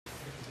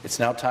It's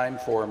now time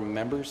for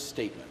members'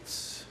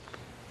 statements.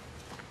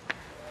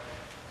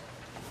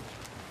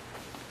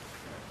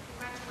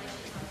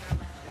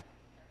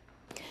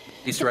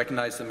 Please to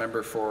recognize the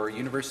member for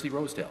University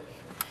Rosedale.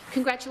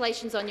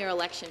 Congratulations on your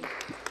election.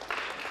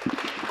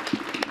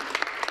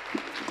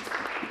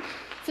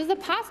 For the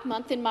past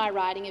month in my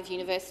riding of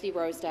University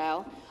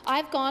Rosedale,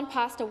 I've gone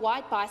past a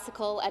white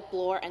bicycle at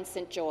Bloor and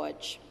St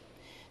George.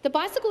 The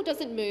bicycle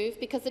doesn't move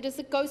because it is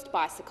a ghost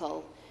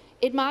bicycle.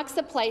 It marks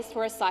the place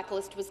where a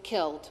cyclist was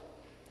killed.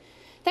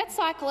 That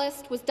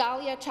cyclist was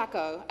Dahlia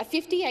Chaco, a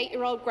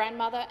 58-year-old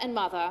grandmother and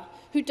mother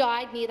who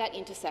died near that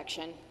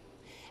intersection.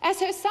 As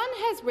her son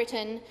has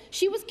written,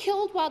 she was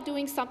killed while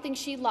doing something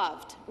she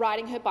loved,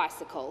 riding her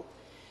bicycle.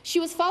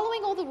 She was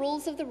following all the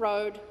rules of the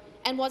road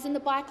and was in the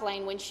bike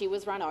lane when she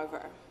was run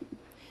over.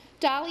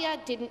 Dahlia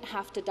didn't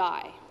have to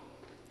die.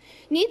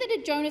 Neither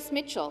did Jonas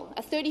Mitchell,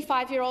 a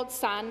 35-year-old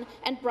son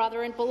and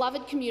brother and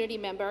beloved community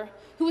member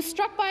who was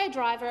struck by a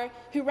driver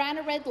who ran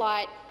a red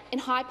light in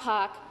High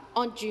Park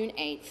on June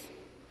 8th.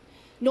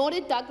 Nor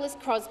did Douglas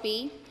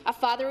Crosby, a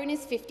father in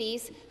his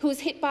 50s who was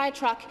hit by a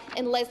truck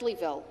in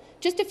Leslieville,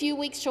 just a few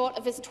weeks short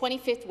of his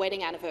 25th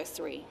wedding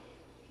anniversary.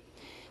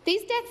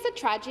 These deaths are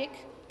tragic,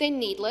 they're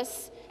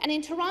needless, and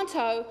in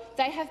Toronto,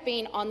 they have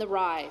been on the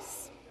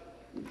rise.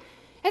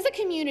 As a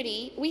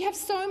community, we have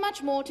so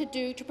much more to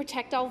do to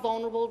protect our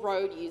vulnerable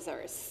road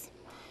users.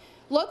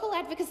 Local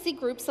advocacy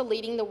groups are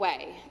leading the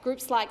way,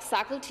 groups like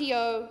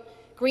CycleTO,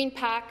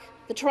 GreenPAC,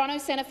 the Toronto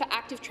Centre for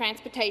Active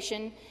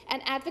Transportation,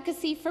 and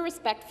Advocacy for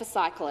Respect for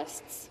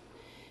Cyclists.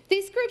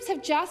 These groups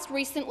have just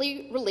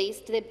recently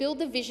released their Build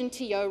the Vision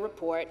TO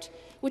report,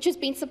 which has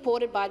been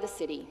supported by the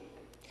city.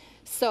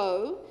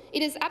 So,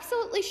 it is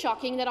absolutely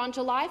shocking that on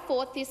July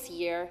 4th this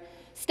year,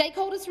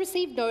 stakeholders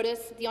received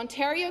notice the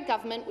Ontario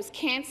government was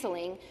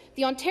cancelling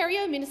the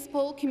Ontario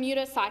Municipal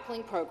Commuter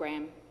Cycling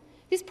Program.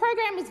 This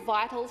program was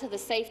vital to the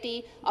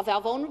safety of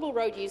our vulnerable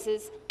road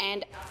users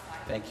and our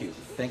cyclists. Thank you.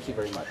 Thank you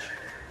very much.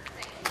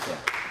 Yeah.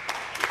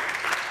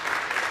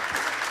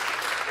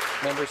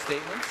 Member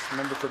statements.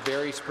 Member for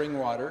Barrie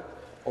Springwater,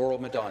 Oral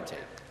Medonte.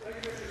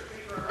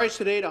 I rise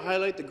today to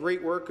highlight the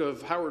great work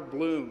of Howard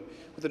Bloom.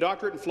 With a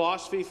doctorate in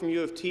philosophy from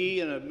U of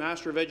T and a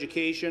Master of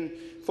Education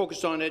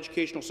focused on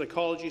educational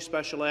psychology,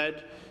 special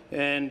ed,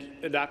 and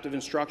adaptive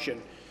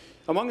instruction.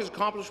 Among his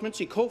accomplishments,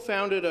 he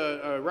co-founded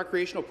a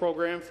recreational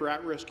program for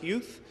at-risk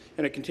youth,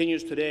 and it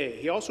continues today.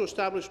 He also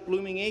established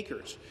Blooming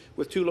Acres,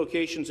 with 2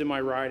 locations in my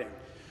riding.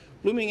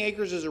 Blooming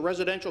Acres is a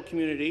residential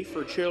community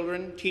for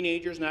children,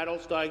 teenagers, and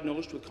adults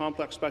diagnosed with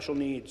complex special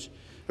needs.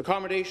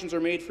 Accommodations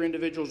are made for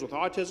individuals with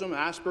autism,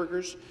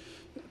 Asperger's,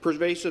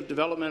 pervasive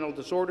developmental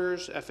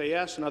disorders,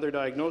 FAS, and other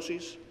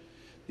diagnoses.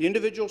 The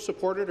individuals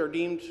supported are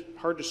deemed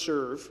hard to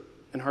serve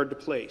and hard to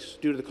place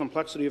due to the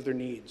complexity of their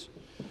needs.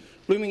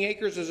 Blooming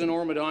Acres is in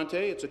Ormondonte.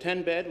 It's a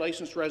 10-bed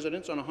licensed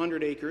residence on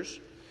 100 acres.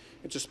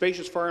 It's a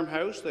spacious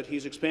farmhouse that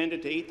he's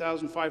expanded to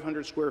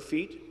 8,500 square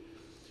feet.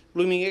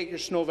 Blooming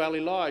Acres Snow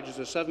Valley Lodge is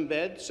a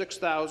 7-bed,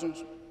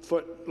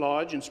 6,000-foot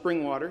lodge in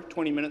Springwater,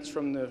 20 minutes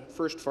from the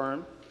first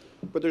farm.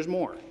 But there's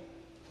more.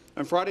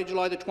 On Friday,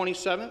 July the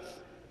 27th,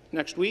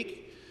 next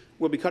week,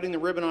 we'll be cutting the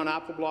ribbon on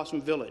Apple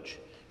Blossom Village.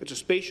 It's a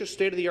spacious,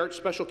 state-of-the-art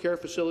special care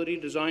facility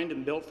designed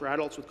and built for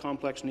adults with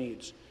complex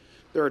needs.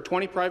 There are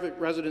 20 private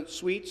residence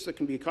suites that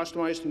can be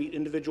customized to meet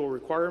individual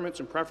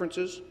requirements and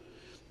preferences.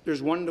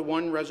 There's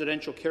one-to-one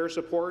residential care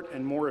support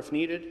and more if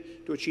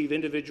needed to achieve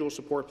individual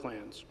support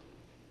plans.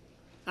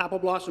 Apple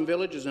Blossom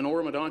Village is in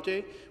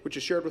Oromodonte, which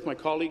is shared with my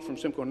colleague from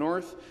Simcoe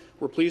North.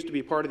 We're pleased to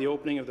be part of the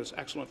opening of this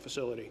excellent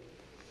facility.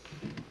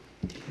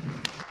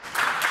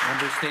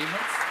 Member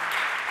statements.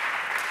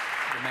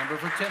 The member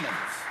for Timmins.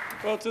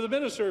 Well, to the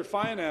Minister of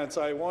Finance,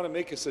 I want to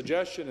make a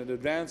suggestion in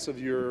advance of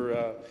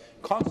your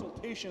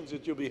consultations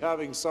that you'll be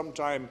having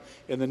sometime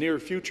in the near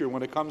future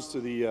when it comes to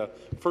the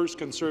first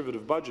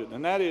Conservative budget,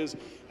 and that is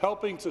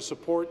helping to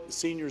support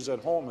seniors at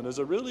home. And there's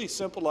a really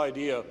simple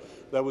idea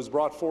that was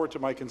brought forward to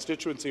my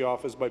constituency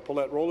office by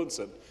Paulette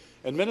Rowlandson.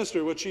 And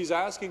Minister, what she's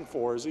asking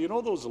for is, you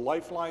know those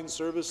lifeline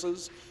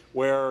services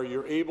where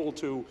you're able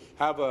to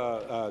have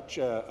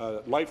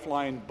a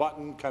lifeline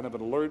button, kind of an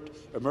alert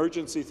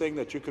emergency thing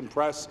that you can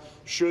press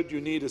should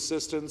you need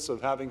assistance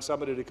of having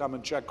somebody to come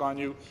and check on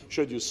you,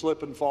 should you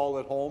slip and fall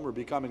at home or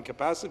become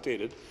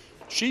incapacitated?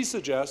 She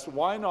suggests,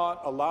 why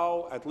not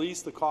allow at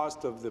least the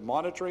cost of the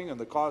monitoring and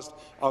the cost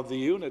of the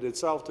unit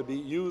itself to be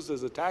used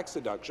as a tax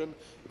deduction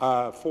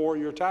for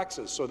your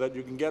taxes so that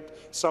you can get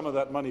some of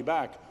that money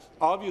back.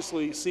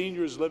 Obviously,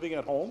 seniors living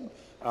at home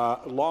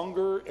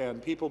longer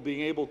and people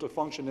being able to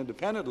function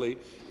independently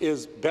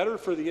is better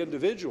for the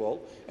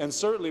individual, and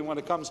certainly when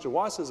it comes to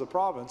us as a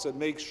province, it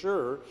makes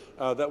sure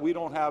that we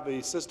don't have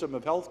a system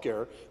of health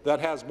care that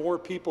has more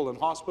people in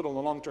hospital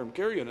and long-term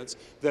care units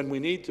than we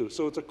need to.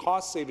 So it's a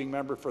cost-saving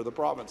member for the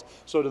province.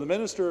 So to the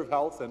Minister of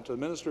Health and to the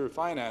Minister of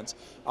Finance,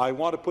 I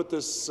want to put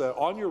this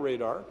on your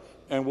radar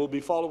and we'll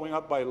be following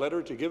up by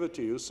letter to give it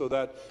to you so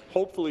that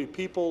hopefully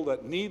people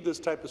that need this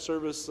type of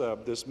service,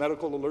 this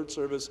medical alert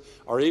service,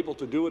 are able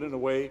to do it in a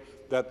way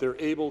that they're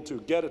able to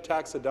get a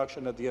tax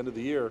deduction at the end of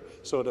the year,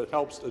 so that it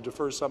helps to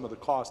defer some of the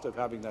cost of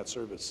having that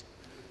service.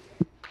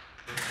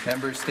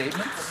 Member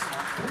statements.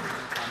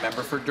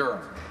 Member for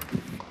Durham.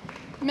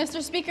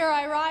 Mr. Speaker,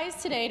 I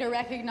rise today to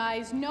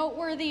recognize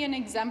noteworthy and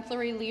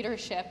exemplary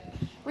leadership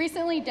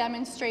recently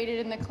demonstrated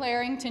in the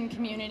Clarington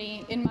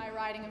community in my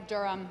riding of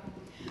Durham.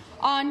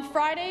 On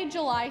Friday,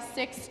 July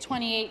 6,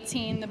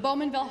 2018, the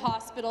Bowmanville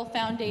Hospital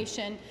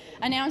Foundation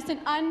announced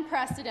an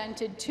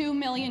unprecedented $2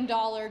 million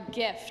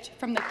gift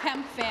from the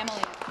Kemp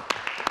family.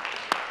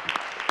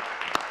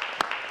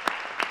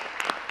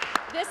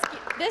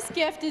 This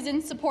gift is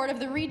in support of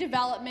the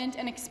redevelopment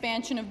and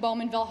expansion of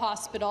Bowmanville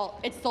Hospital.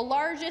 It's the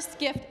largest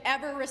gift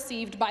ever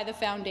received by the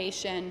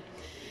Foundation.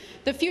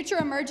 The future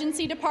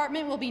emergency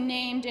department will be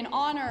named in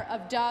honour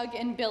of Doug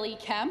and Billy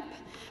Kemp.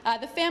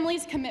 The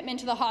family's commitment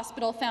to the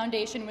Hospital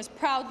Foundation was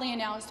proudly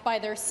announced by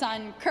their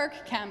son,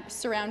 Kirk Kemp,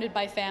 surrounded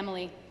by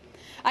family.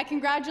 I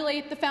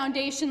congratulate the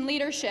Foundation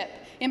leadership,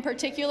 in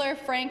particular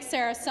Frank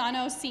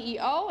Sarasano,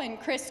 CEO, and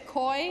Chris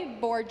Coy,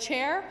 Board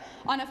Chair,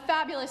 on a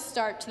fabulous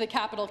start to the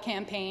capital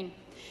campaign.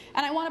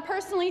 And I want to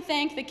personally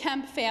thank the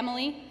Kemp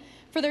family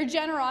for their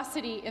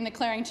generosity in the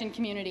Clarington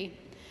community.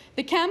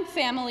 The Kemp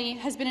family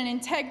has been an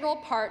integral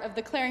part of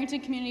the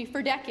Clarington community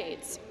for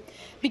decades,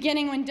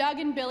 beginning when Doug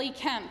and Billy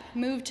Kemp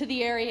moved to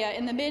the area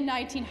in the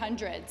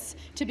mid-1900s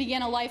to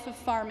begin a life of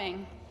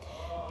farming.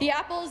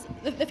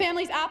 The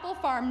family's apple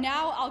farm,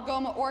 now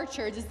Algoma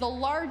Orchards, is the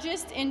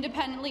largest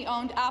independently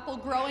owned apple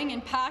growing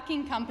and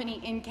packing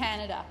company in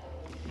Canada.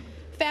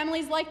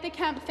 Families like the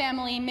Kemp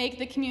family make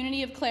the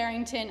community of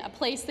Clarington a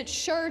place that's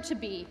sure to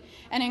be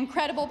an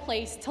incredible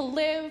place to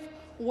live,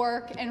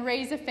 work, and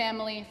raise a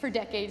family for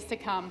decades to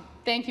come.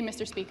 Thank you,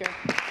 Mr. Speaker.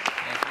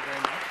 Thank you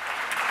very much.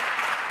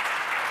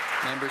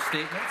 Member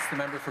statements. The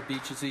member for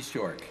Beaches East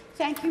York.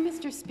 Thank you,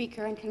 Mr.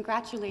 Speaker, and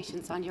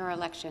congratulations on your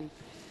election.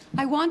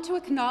 I want to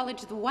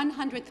acknowledge the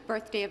 100th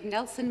birthday of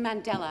Nelson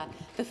Mandela,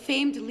 the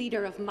famed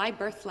leader of my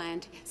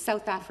birthland,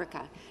 South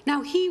Africa.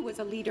 Now, he was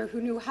a leader who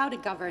knew how to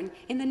govern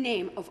in the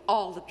name of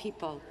all the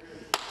people.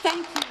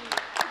 Thank you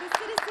to the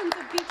citizens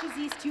of Beaches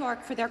East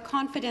York for their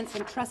confidence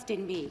and trust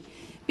in me.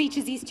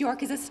 Beaches East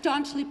York is a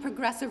staunchly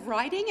progressive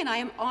riding, and I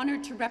am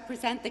honoured to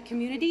represent the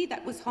community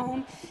that was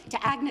home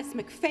to Agnes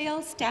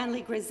MacPhail,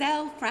 Stanley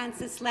Grizel,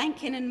 Francis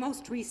Lankin, and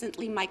most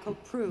recently Michael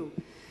Prue.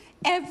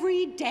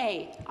 Every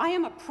day, I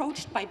am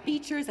approached by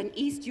Beachers and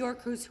East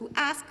Yorkers who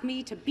ask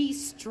me to be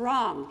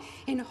strong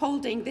in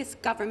holding this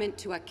government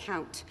to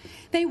account.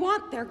 They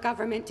want their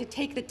government to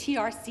take the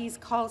TRC's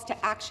calls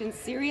to action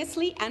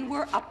seriously, and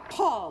were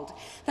appalled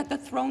that the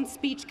throne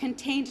speech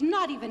contained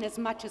not even as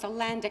much as a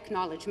land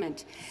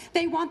acknowledgement.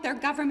 They want their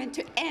government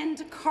to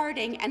end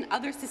carding and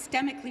other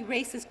systemically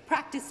racist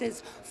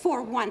practices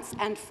for once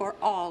and for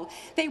all.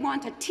 They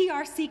want a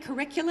TRC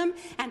curriculum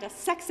and a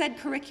sex ed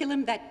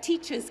curriculum that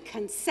teaches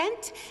consent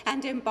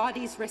and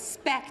embodies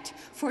respect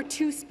for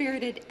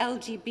two-spirited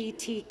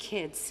LGBT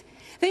kids.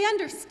 They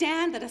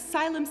understand that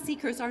asylum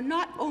seekers are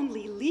not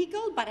only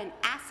legal but an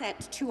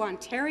asset to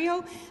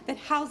Ontario, that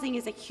housing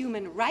is a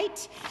human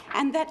right,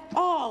 and that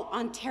all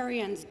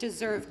Ontarians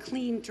deserve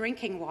clean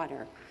drinking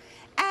water.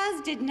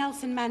 As did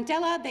Nelson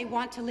Mandela, they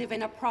want to live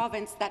in a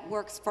province that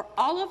works for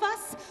all of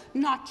us,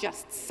 not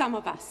just some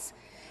of us.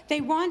 They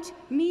want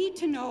me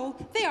to know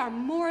they are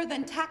more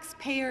than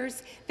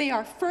taxpayers. They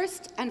are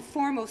first and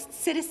foremost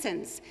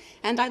citizens,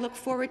 and I look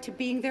forward to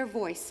being their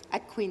voice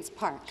at Queen's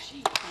Park.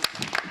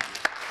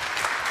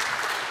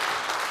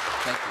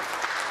 Thank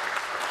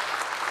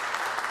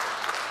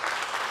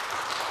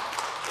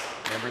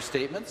you. Member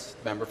statements.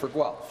 Member for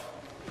Guelph.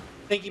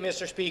 Thank you,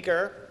 Mr.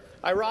 Speaker.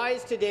 I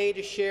rise today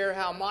to share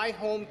how my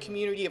home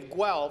community of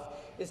Guelph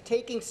is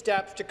taking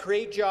steps to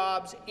create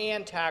jobs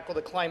and tackle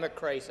the climate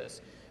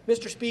crisis.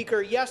 Mr.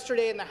 Speaker,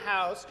 yesterday in the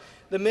House,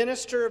 the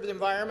Minister of the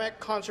Environment,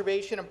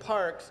 Conservation and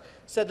Parks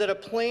said that a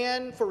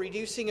plan for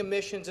reducing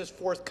emissions is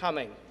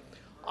forthcoming.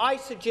 I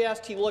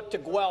suggest he look to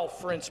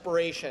Guelph for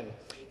inspiration.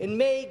 In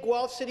May,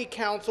 Guelph City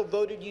Council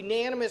voted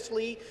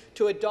unanimously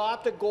to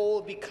adopt a goal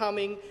of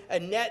becoming a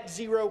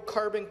net-zero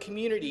carbon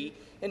community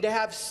and to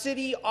have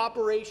city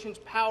operations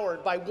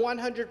powered by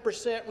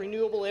 100%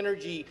 renewable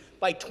energy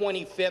by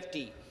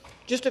 2050.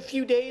 Just a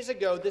few days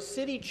ago, the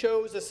city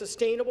chose a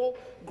sustainable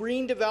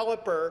green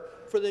developer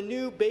for the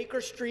new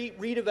Baker Street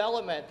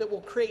redevelopment that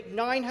will create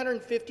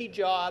 950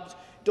 jobs,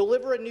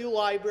 deliver a new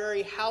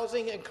library,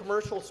 housing and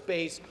commercial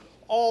space,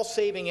 all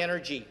saving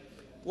energy.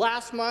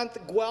 Last month,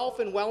 Guelph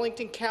and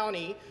Wellington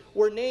County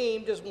were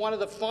named as one of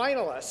the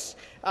finalists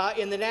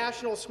in the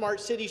National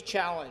Smart Cities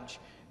Challenge.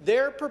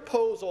 Their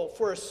proposal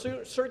for a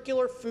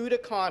circular food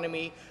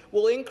economy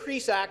will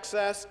increase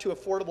access to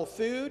affordable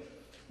food,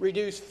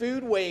 reduce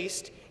food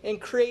waste, and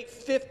create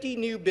 50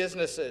 new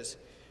businesses.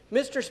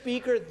 Mr.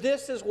 Speaker,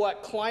 this is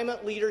what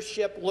climate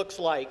leadership looks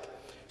like.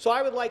 So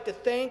I would like to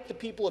thank the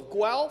people of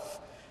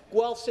Guelph,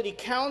 Guelph City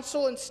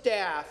Council and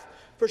staff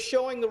for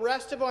showing the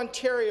rest of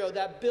Ontario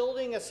that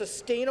building a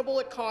sustainable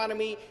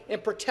economy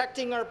and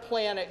protecting our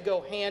planet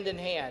go hand in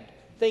hand.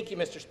 Thank you,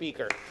 Mr.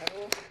 Speaker.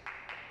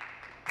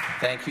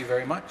 Thank you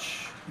very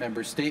much.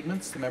 Member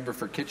statements. The member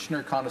for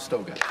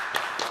Kitchener-Conestoga.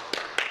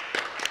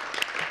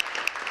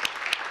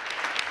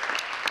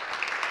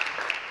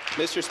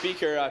 Mr.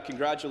 Speaker,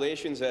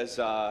 congratulations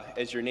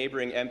as your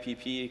neighbouring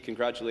MPP.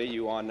 Congratulate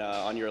you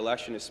on your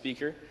election as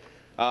Speaker.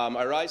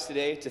 I rise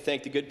today to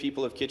thank the good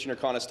people of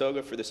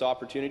Kitchener-Conestoga for this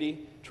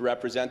opportunity to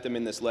represent them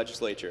in this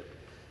legislature.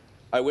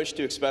 I wish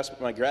to express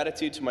my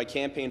gratitude to my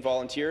campaign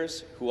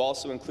volunteers, who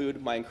also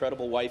include my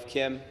incredible wife,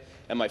 Kim,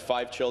 and my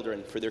 5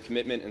 children for their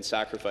commitment and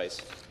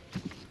sacrifice.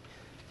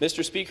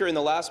 Mr. Speaker, in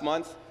the last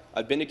month,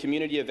 I've been to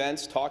community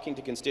events talking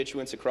to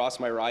constituents across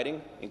my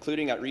riding,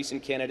 including at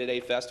recent Canada Day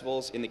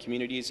festivals in the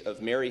communities of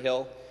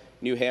Maryhill,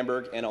 New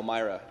Hamburg, and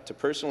Elmira, to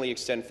personally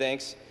extend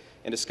thanks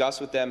and discuss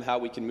with them how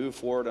we can move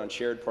forward on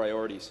shared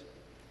priorities.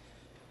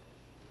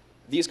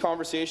 These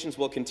conversations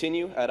will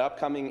continue at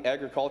upcoming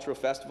agricultural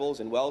festivals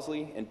in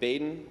Wellesley and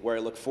Baden, where I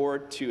look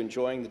forward to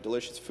enjoying the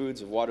delicious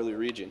foods of Waterloo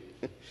region.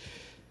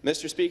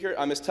 Mr. Speaker,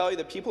 I must tell you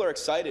that people are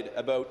excited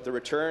about the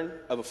return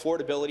of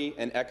affordability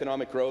and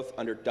economic growth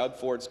under Doug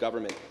Ford's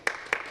government.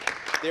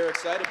 They are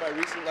excited by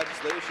recent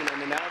legislation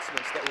and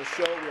announcements that will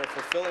show we are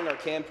fulfilling our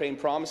campaign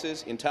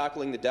promises in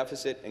tackling the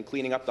deficit and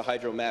cleaning up the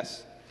hydro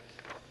mess.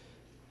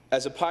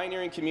 As a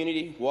pioneering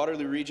community,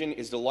 Waterloo Region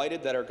is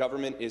delighted that our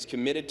government is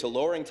committed to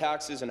lowering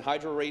taxes and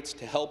hydro rates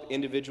to help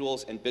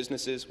individuals and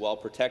businesses while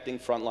protecting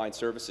frontline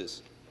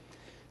services.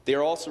 They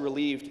are also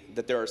relieved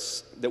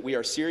that we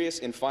are serious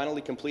in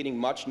finally completing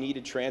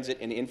much-needed transit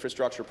and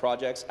infrastructure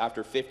projects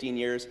after 15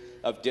 years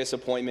of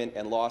disappointment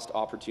and lost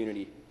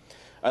opportunity.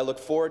 I look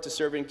forward to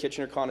serving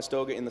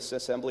Kitchener-Conestoga in this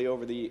Assembly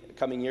over the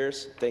coming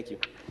years. Thank you.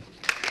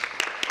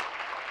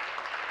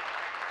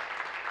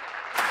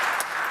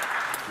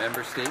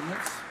 Member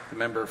statements. The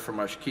member from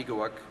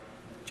Mushkegowuk,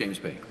 James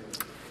Bay.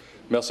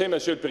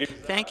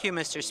 Thank you,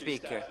 Mr.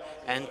 Speaker,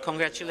 and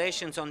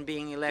congratulations on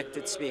being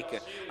elected Speaker.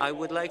 I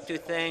would like to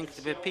thank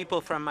the people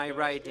from my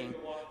riding,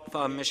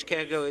 from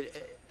Mushkegowuk,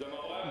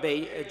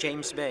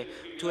 James Bay,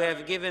 to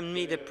have given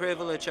me the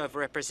privilege of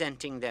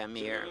representing them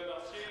here.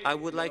 I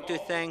would like to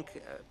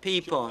thank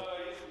people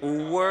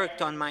who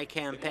worked on my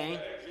campaign,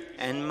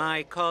 and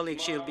my colleague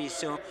Gilles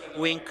C,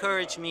 who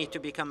encouraged me to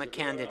become a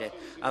candidate.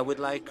 I would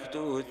like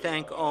to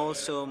thank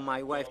also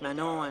my wife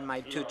Manon and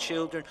my 2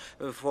 children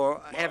for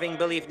having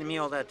believed in me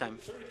all that time.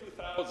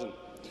 32,000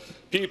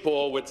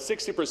 people with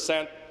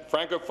 60%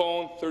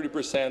 Francophone,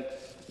 30%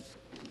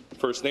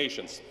 First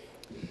Nations.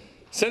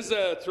 Since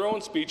the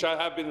throne speech, I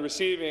have been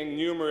receiving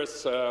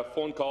numerous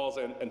phone calls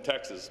and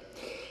texts.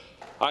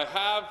 You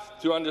have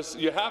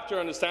to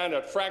understand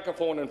that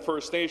Francophone and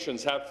First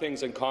Nations have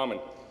things in common.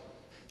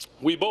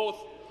 We both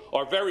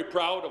are very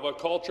proud of our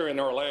culture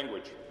and our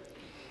language,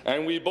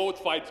 and we both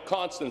fight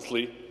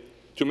constantly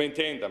to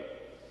maintain them.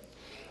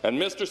 And,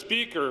 Mr.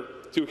 Speaker,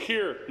 to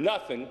hear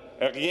nothing,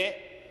 rien,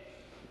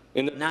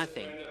 in the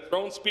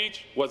throne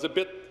speech was a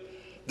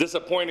bit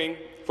disappointing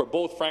for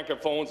both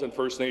Francophones and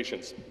First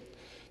Nations.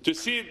 To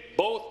see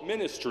both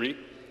ministries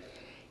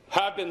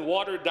have been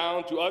watered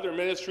down to other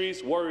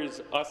ministries worries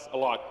us a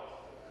lot.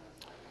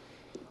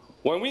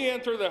 When we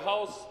enter the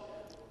House,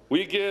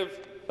 we give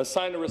a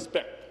sign of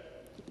respect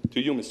to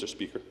you, Mr.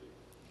 Speaker.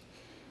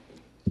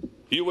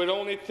 You would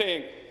only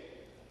think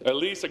at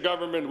least a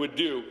government would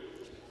do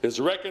is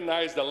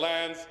recognize the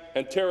lands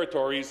and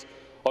territories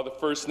of the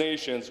First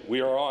Nations we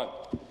are on.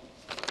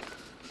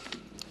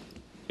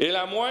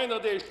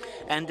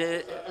 And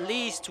the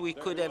least we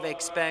could have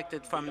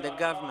expected from the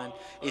government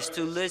is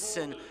to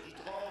listen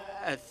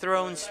a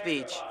throne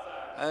speech,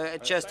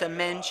 just a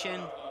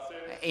mention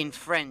in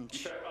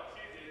French,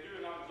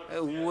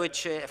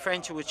 which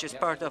is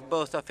part of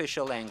both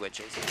official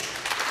languages.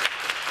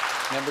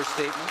 Member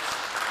statements.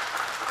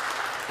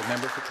 The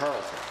member for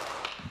Carleton.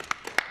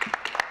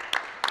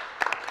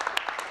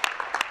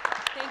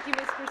 Thank you,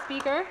 Mr.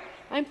 Speaker.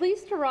 I'm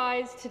pleased to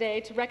rise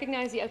today to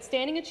recognize the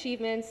outstanding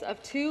achievements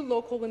of 2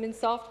 local women's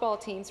softball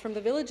teams from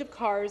the village of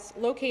Cars,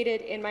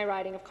 located in my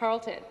riding of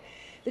Carleton.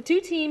 The 2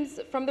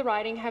 teams from the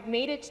riding have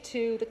made it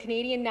to the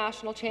Canadian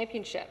National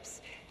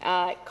Championships.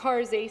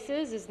 Cars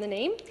Aces is the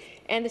name,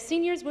 and the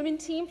seniors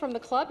women's team from the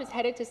club is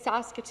headed to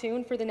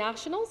Saskatoon for the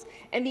Nationals,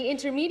 and the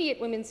intermediate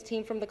women's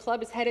team from the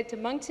club is headed to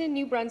Moncton,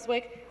 New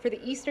Brunswick for the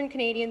Eastern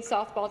Canadian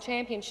Softball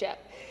Championship.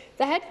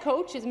 The head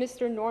coach is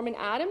Mr. Norman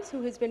Adams,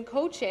 who has been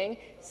coaching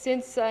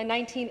since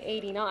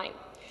 1989.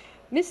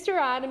 Mr.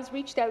 Adams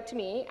reached out to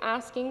me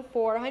asking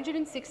for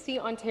 160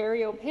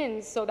 Ontario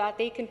pins so that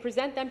they can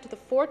present them to the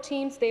 4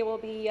 teams they will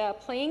be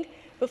playing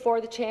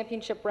before the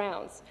championship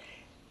rounds.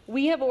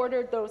 We have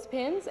ordered those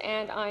pins,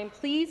 and I'm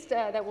pleased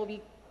that we'll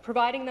be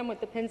providing them with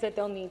the pins that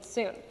they'll need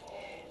soon.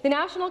 The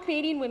National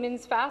Canadian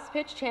Women's Fast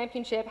Pitch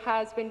Championship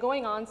has been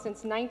going on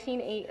since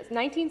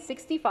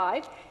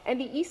 1965, and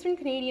the Eastern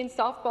Canadian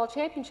Softball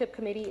Championship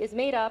Committee is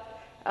made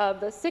up of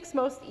the 6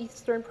 most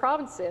eastern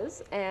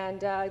provinces,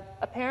 and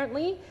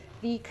apparently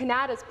the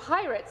Canada's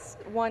Pirates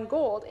won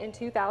gold in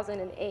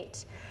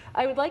 2008.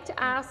 I would like to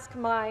ask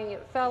my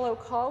fellow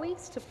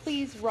colleagues to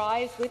please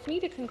rise with me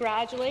to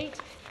congratulate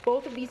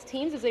both of these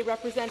teams as they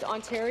represent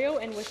Ontario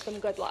and wish them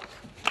good luck.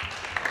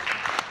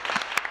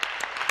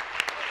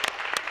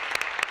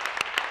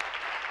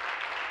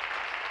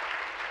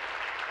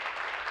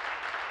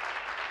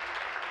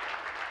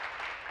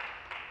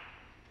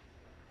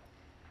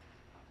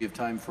 We have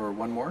time for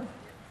one more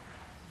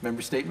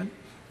member statement.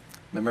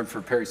 The member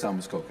for Parry Sound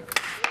Muskoka.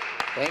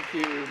 Thank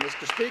you,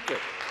 Mr. Speaker.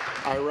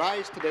 I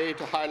rise today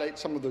to highlight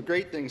some of the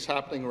great things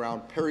happening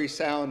around Parry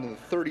Sound and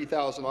the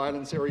 30,000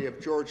 Islands area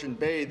of Georgian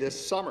Bay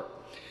this summer.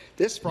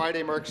 This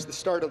Friday marks the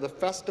start of the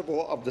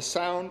Festival of the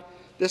Sound.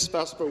 This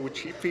festival,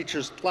 which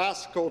features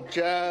classical,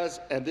 jazz,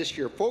 and this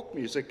year folk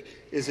music,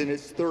 is in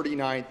its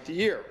 39th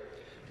year.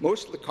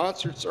 Most of the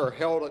concerts are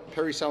held at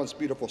Parry Sound's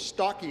beautiful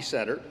Stocky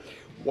Centre,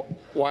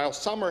 while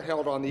some are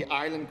held on the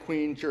Island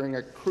Queen during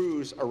a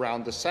cruise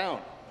around the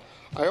Sound.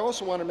 I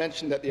also want to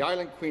mention that the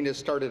Island Queen has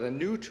started a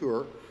new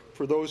tour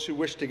for those who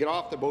wish to get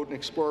off the boat and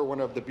explore one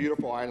of the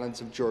beautiful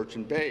islands of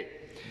Georgian Bay.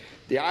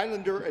 The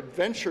Islander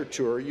Adventure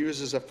Tour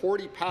uses a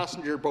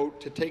 40-passenger boat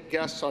to take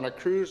guests on a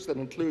cruise that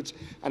includes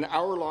an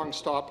hour-long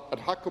stop at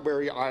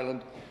Huckleberry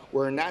Island,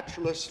 where a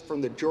naturalist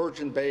from the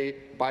Georgian Bay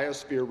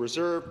Biosphere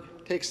Reserve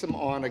takes them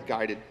on a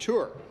guided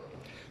tour.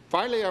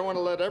 Finally, I want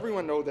to let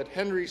everyone know that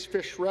Henry's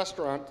Fish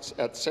Restaurant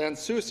at Sans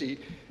Souci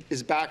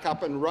is back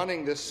up and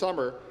running this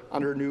summer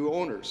under new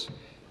owners.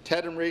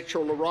 Ted and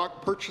Rachel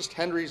LaRocque purchased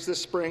Henry's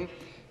this spring,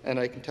 and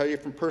I can tell you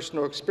from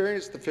personal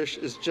experience, the fish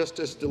is just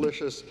as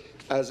delicious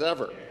as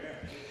ever.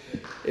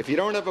 If you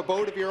don't have a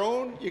boat of your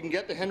own, you can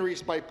get to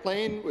Henry's by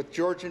plane with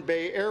Georgian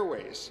Bay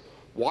Airways,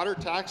 water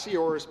taxi,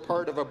 or as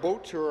part of a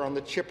boat tour on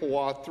the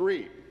Chippewa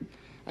 3.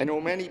 I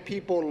know many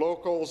people,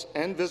 locals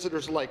and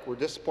visitors alike, were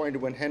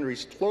disappointed when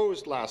Henry's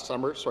closed last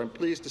summer, so I'm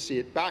pleased to see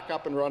it back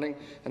up and running,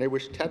 and I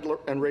wish Ted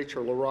and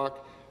Rachel LaRocque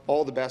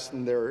all the best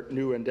in their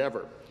new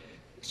endeavour.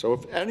 So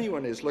if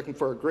anyone is looking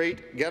for a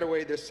great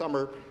getaway this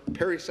summer,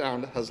 Parry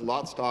Sound has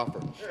lots to offer.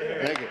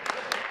 Thank you.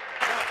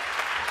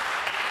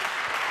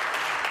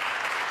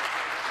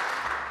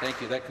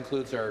 Thank you. That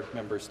concludes our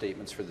member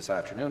statements for this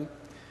afternoon.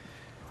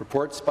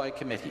 Reports by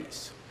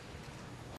committees.